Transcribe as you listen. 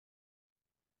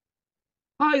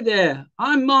Hi there,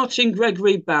 I'm Martin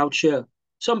Gregory Boucher.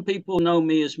 Some people know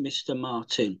me as Mr.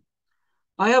 Martin.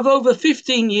 I have over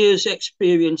 15 years'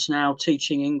 experience now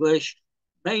teaching English,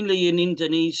 mainly in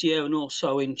Indonesia and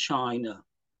also in China.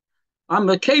 I'm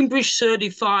a Cambridge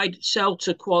certified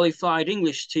CELTA qualified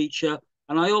English teacher,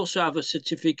 and I also have a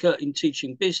certificate in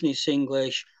teaching business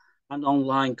English and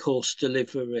online course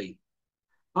delivery.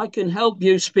 I can help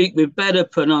you speak with better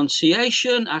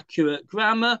pronunciation, accurate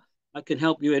grammar. I can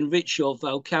help you enrich your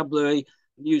vocabulary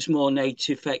and use more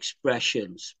native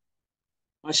expressions.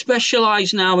 I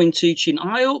specialize now in teaching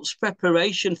IELTS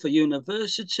preparation for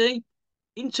university,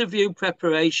 interview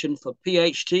preparation for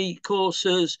PhD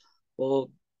courses or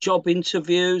job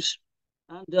interviews,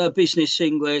 and business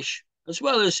English, as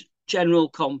well as general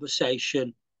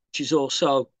conversation, which is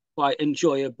also quite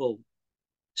enjoyable.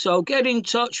 So get in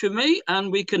touch with me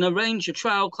and we can arrange a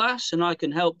trial class and I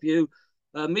can help you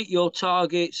meet your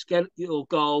targets, get your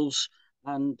goals,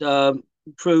 and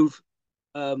improve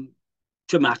um,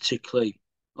 dramatically.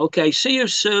 Okay, see you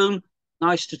soon.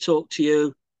 Nice to talk to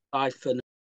you. Bye for now.